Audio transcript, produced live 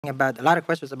about a lot of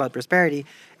questions about prosperity.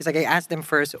 It's like I ask them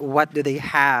first, what do they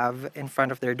have in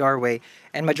front of their doorway?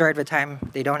 And majority of the time,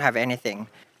 they don't have anything.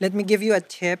 Let me give you a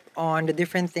tip on the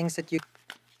different things that you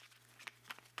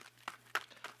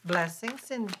blessings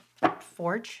and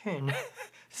fortune.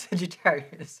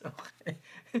 Sagittarius.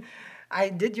 Okay. I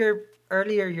did your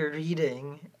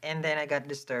reading and then I got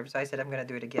disturbed, so I said I'm gonna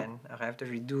do it again. Okay, I have to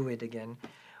redo it again.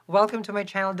 Welcome to my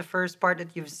channel. The first part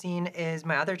that you've seen is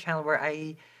my other channel where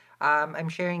I'm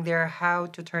sharing there how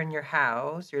to turn your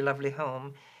house, your lovely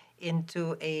home,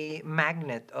 into a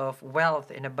magnet of wealth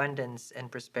and abundance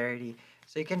and prosperity.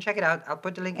 So you can check it out. I'll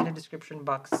put the link in the description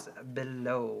box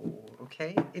below.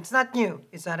 Okay? It's not new.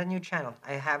 It's not a new channel.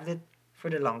 I have it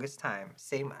for the longest time.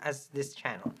 Same as this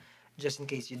channel. Just in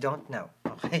case you don't know.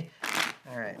 Okay?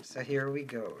 Alright, so here we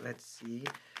go. Let's see.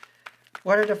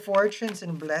 What are the fortunes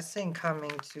and blessing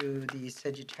coming to the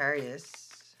Sagittarius?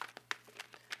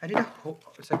 I did a whole,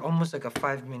 it's like almost like a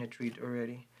 5 minute read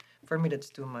already. For me, that's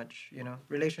too much, you know.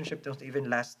 Relationship don't even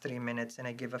last 3 minutes, and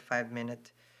I give a 5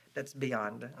 minute. That's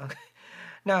beyond. Okay.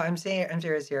 No, I'm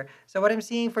serious here. So what I'm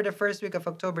seeing for the first week of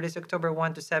October, this October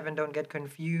 1 to 7, don't get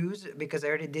confused because I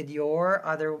already did your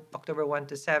other October 1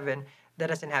 to 7. That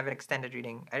doesn't have an extended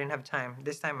reading. I didn't have time.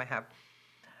 This time I have.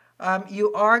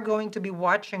 You are going to be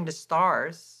watching the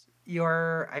stars.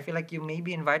 I feel like you may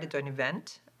be invited to an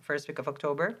event first week of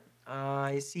October.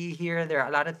 I see here there are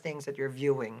a lot of things that you're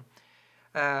viewing.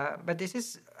 But this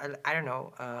is, I don't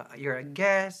know, you're a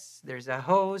guest, there's a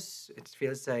host. It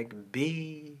feels like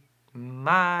be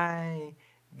my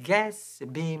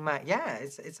guest, be my, yeah,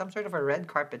 it's some sort of a red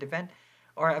carpet event.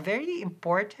 Or a very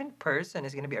important person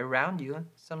is going to be around you,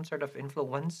 some sort of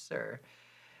influencer.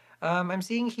 I'm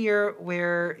seeing here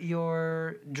where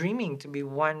you're dreaming to be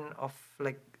one of,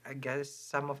 like, I guess,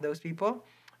 some of those people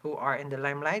who are in the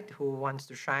limelight, who wants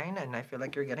to shine, and I feel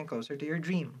like you're getting closer to your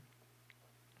dream.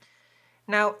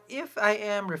 Now, if I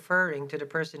am referring to the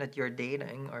person that you're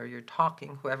dating or you're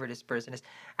talking, whoever this person is,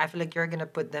 I feel like you're gonna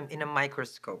put them in a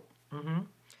microscope.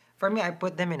 For me, I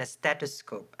put them in a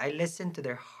stethoscope. I listen to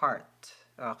their heart.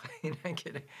 Okay, I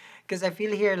get it. Because I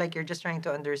feel here like you're just trying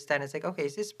to understand. It's like, okay,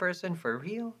 is this person for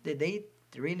real? Did they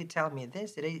really tell me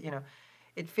this? Did they,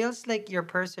 it feels like your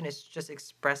person is just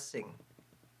expressing,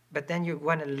 but then you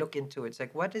want to look into it. It's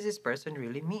like, what does this person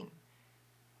really mean?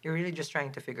 You're really just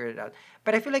trying to figure it out.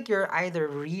 But I feel like you're either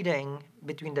reading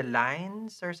between the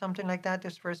lines or something like that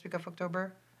this first week of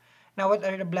October. Now, what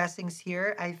are the blessings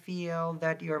here? I feel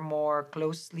that you're more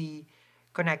closely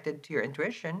connected to your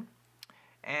intuition.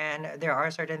 And there are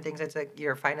certain things that's like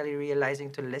you're finally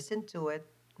realizing to listen to it.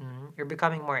 You're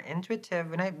becoming more intuitive.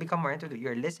 When I become more intuitive,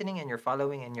 you're listening and you're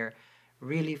following and you're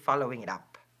really following it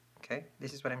up. Okay?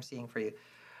 This is what I'm seeing for you.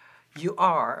 You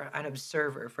are an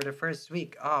observer for the first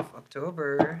week of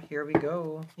October. Here we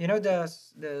go. You know the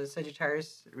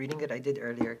Sagittarius reading that I did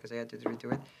earlier because I had to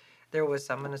redo it. There was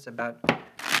someone who's about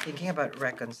thinking about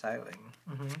reconciling.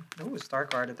 Oh, star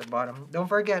card at the bottom. Don't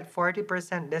forget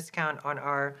 40% discount on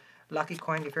our lucky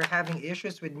coin if you're having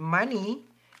issues with money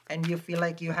and you feel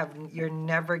like you're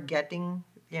never getting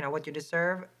what you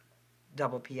deserve.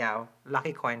 Double PO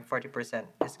lucky coin 40%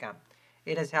 discount.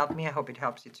 It has helped me. I hope it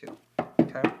helps you too.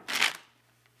 Okay.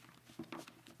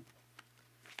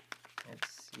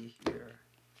 Let's see here.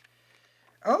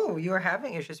 Oh, you're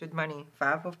having issues with money.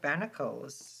 Five of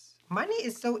Pentacles. Money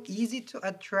is so easy to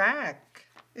attract.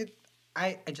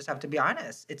 I just have to be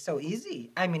honest. It's so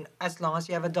easy. I mean, as long as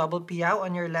you have a double PO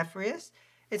on your left wrist,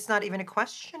 it's not even a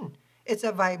question. It's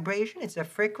a vibration. It's a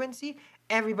frequency.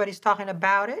 Everybody's talking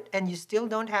about it, and you still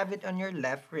don't have it on your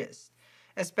left wrist.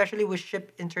 Especially with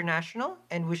Ship International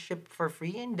and with Ship for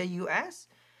Free in the US.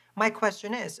 My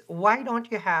question is, why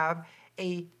don't you have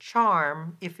a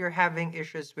charm if you're having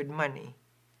issues with money?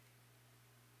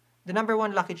 The number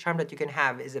one lucky charm that you can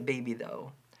have is a baby,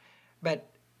 though. But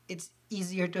it's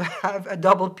easier to have a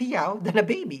double PO than a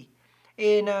baby.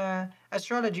 In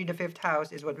astrology, the fifth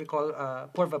house is what we call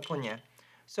Purva Punya.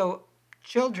 So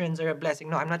children are a blessing.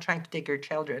 No, I'm not trying to take your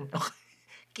children.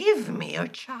 Give me a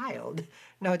child.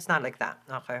 No, it's not like that.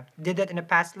 Okay. Did that in a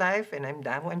past life, and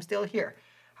I'm still here.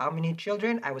 How many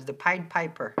children? I was the Pied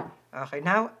Piper. Okay,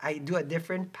 now I do a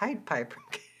different Pied Piper.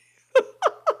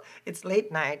 It's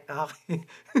late night. Okay.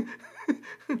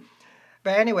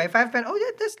 But anyway, Five Pen. Oh,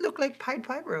 yeah, this look like Pied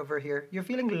Piper over here. You're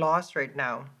feeling lost right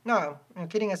now. No,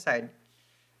 kidding aside.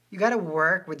 You gotta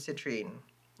work with citrine.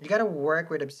 You gotta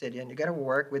work with obsidian. You gotta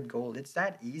work with gold. It's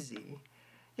that easy.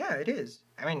 Yeah, it is.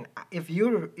 I mean, if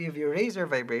you raise your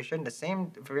vibration the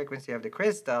same frequency of the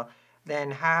crystal, then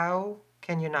how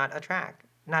can you not attract?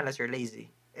 Not unless you're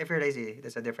lazy. If you're lazy,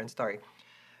 that's a different story.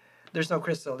 There's no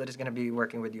crystal that is gonna be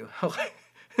working with you. Okay.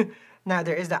 Now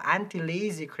there is the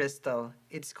anti-lazy crystal.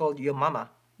 It's called your mama.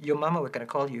 Your mama, we're gonna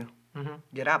call you.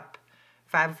 Get up.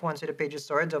 Five of Wands with the Page of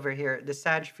Swords over here. The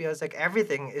Sag feels like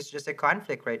everything is just a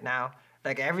conflict right now.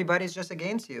 Like everybody's just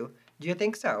against you. Do you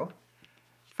think so?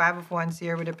 Five of Wands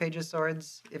here with the Page of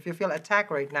Swords. If you feel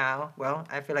attacked right now, well,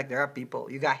 I feel like there are people.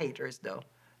 You got haters though,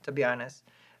 to be honest.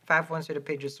 Five of Wands with the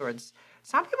Page of Swords.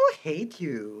 Some people hate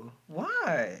you.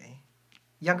 Why?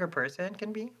 Younger person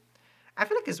can be. I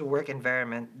feel like it's a work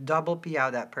environment. Double P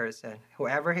out that person.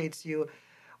 Whoever hates you,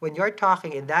 when you're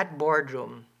talking in that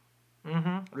boardroom,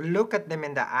 look at them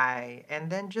in the eye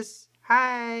and then just,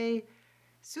 hi,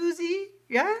 Susie?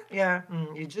 Yeah? Yeah.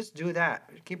 You just do that.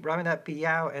 Keep rubbing that P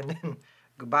out and then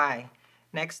goodbye.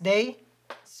 Next day,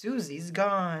 Susie's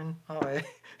gone. Oh,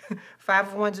 Five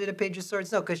of Wands with a Page of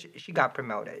Swords. No, because she got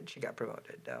promoted. She got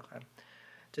promoted. Okay.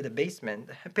 To the basement.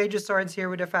 Page of Swords here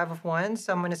with the Five of Wands.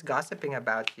 Someone is gossiping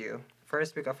about you.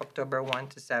 First week of October 1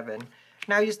 to 7.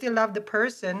 Now, you still love the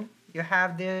person. You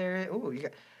have their... Ooh, you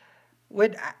got,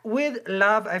 with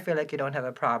love, I feel like you don't have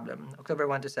a problem. October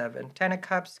 1 to 7. Ten of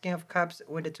Cups, King of Cups,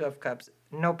 with the Two of Cups.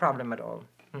 No problem at all.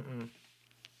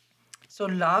 So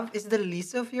love is the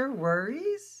least of your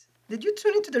worries? Did you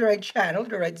tune into the right channel,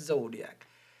 the right zodiac?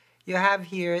 You have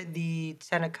here the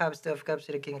Ten of Cups, Two of Cups,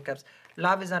 to the King of Cups.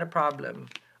 Love is not a problem.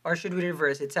 Or should we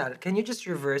reverse it, Sal? Can you just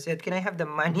reverse it? Can I have the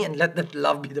money and let the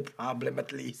love be the problem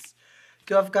at least?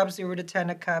 Two of Cups here with the Ten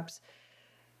of Cups.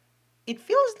 It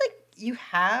feels like you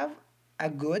have a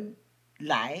good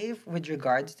life with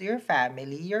regards to your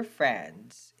family, your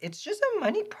friends. It's just a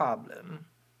money problem.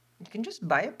 You can just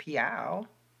buy a piao.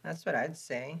 That's what I'd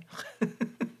say.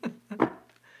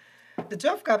 The Two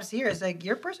of Cups here is like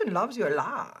your person loves you a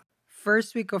lot.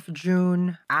 First week of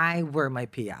June, I were my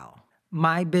piao.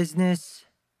 My business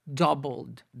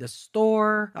doubled. The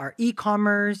store, our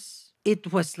e-commerce,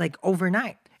 it was like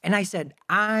overnight. And I said,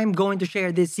 I'm going to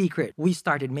share this secret. We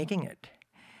started making it.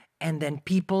 And then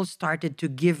people started to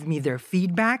give me their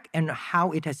feedback and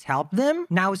how it has helped them.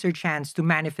 Now is your chance to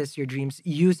manifest your dreams.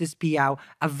 Use this PIAO,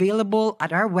 available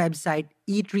at our website,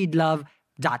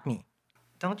 eatreadlove.me.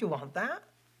 Don't you want that?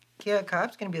 King of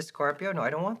Cups can be a Scorpio. No, I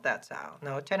don't want that, Sal.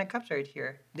 No, Ten of Cups right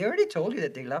here. They already told you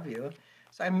that they love you.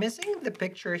 So I'm missing the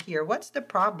picture here. What's the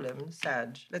problem,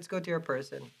 Sag? Let's go to your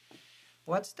person.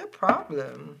 What's the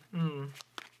problem?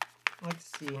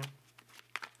 Let's see.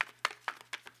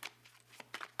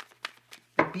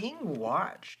 Being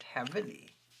watched heavily.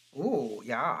 Ooh,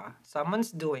 yeah.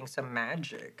 Someone's doing some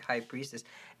magic. High Priestess.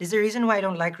 This is the reason why I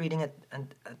don't like reading at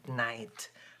night.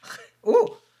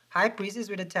 Ooh, High Priestess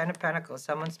with a Ten of Pentacles.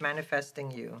 Someone's manifesting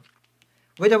you.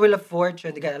 With a Wheel of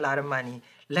Fortune, they got a lot of money.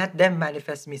 Let them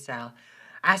manifest me, Sal.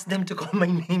 Ask them to call my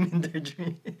name in their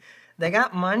dream. They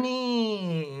got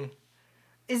money.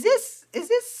 Is this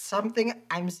something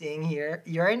I'm seeing here?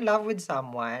 You're in love with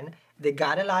someone. They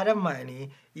got a lot of money.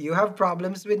 You have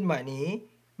problems with money.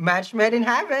 Match made in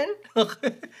heaven.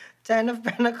 Ten of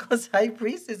Pentacles, High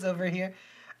Priestess over here.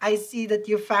 I see that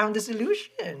you found a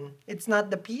solution. It's not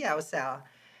the piao, Sal.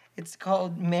 It's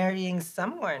called marrying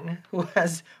someone who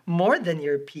has more than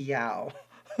your piao.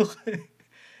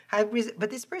 High Priestess, but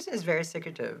this person is very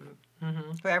secretive.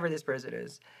 Whoever this person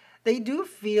is. They do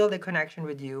feel the connection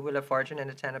with you, Wheel of Fortune and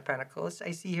the Ten of Pentacles.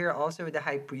 I see here also with the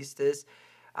High Priestess.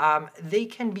 They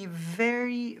can be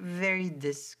very, very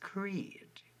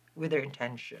discreet with their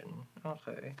intention.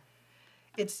 Okay.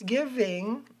 It's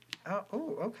giving...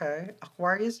 Oh, okay.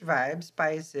 Aquarius vibes,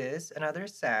 Pisces, another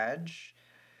Sag.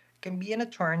 Can be an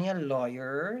attorney, a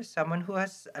lawyer, someone who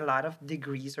has a lot of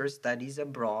degrees or studies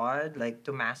abroad, like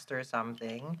to master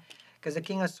something. Because the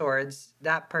King of Swords,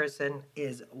 that person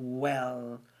is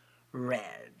well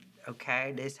read.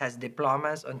 Okay, this has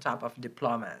diplomas on top of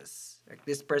diplomas. Like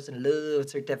this person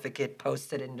loves certificate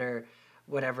posted in their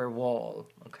whatever wall.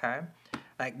 Okay,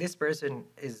 like this person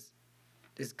is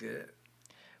good.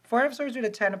 Four of Swords with a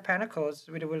Ten of Pentacles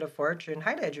with a Wheel of Fortune,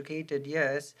 highly educated,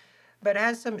 yes, but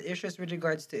has some issues with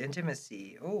regards to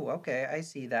intimacy. Oh, okay, I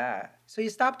see that. So you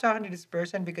stop talking to this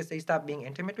person because they stop being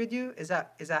intimate with you? Is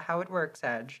that how it works,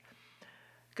 Sag?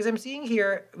 Because I'm seeing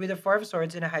here with the Four of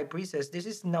Swords and a High Priestess, this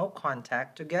is no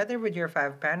contact together with your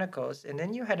Five of Pentacles, and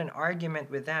then you had an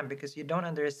argument with them because you don't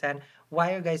understand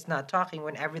why you guys not talking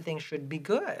when everything should be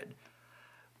good.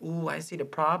 Ooh, I see the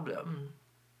problem.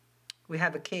 We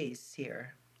have a case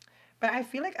here. But I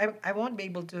feel like I won't be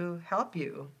able to help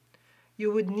you.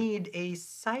 You would need a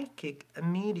psychic, a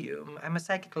medium. I'm a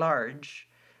psychic large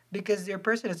because your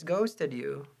person has ghosted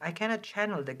you. I cannot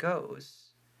channel the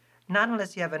ghost. Not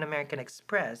unless you have an American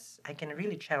Express. I can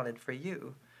really channel it for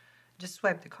you. Just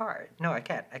swipe the card. No, I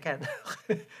can't. I can't.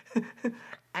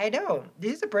 I don't.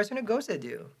 This is the person who ghosted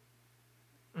you.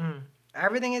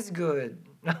 Everything is good.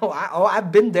 No,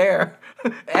 I've been there.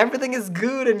 Everything is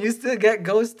good and you still get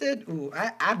ghosted. Ooh,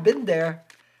 I've been there.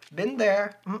 Been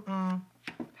there. Mm-mm.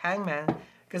 Hangman.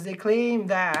 Because they claim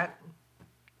that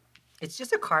it's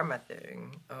just a karma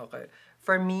thing. Okay.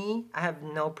 For me, I have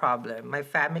no problem. My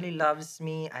family loves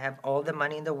me. I have all the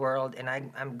money in the world and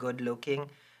I'm good looking.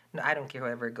 No, I don't care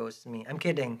whoever ghosts me. I'm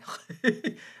kidding.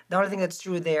 The only thing that's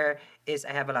true there is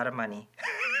I have a lot of money.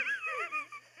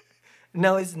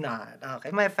 No, it's not.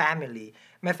 Okay, my family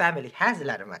has a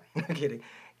lot of money. No kidding.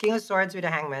 King of Swords with a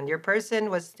Hangman. Your person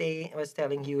was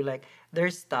telling you like they're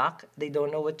stuck. They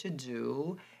don't know what to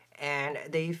do, and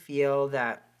they feel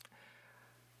that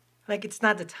like it's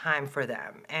not the time for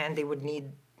them, and they would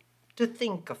need to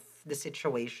think of the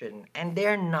situation, and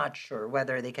they're not sure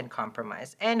whether they can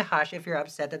compromise. And hush, if you're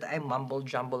upset that I mumble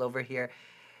jumble over here,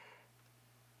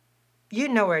 you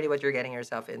know already what you're getting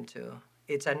yourself into.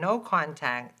 It's a no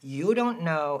contact. You don't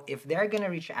know if they're gonna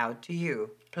reach out to you.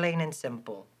 Plain and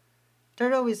simple.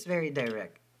 Tarot is very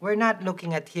direct. We're not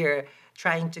looking at here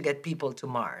trying to get people to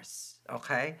Mars,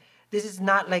 okay? This is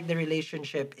not like the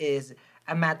relationship is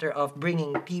a matter of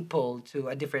bringing people to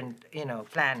a different,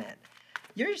 planet.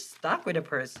 You're stuck with a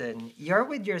person. You're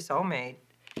with your soulmate.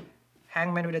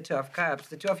 Hangman with the Two of Cups.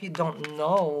 The two of you don't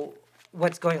know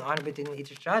what's going on between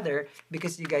each other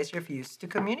because you guys refuse to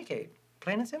communicate.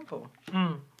 Plain and simple.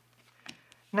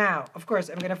 Now, of course,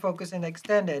 I'm gonna focus on the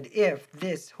extended. If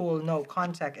this whole no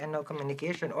contact and no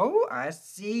communication, oh, I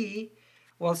see.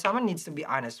 Well, someone needs to be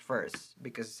honest first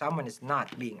because someone is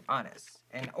not being honest.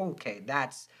 And okay,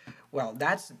 that's.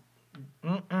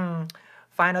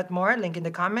 Find out more. Link in the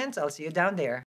comments. I'll see you down there.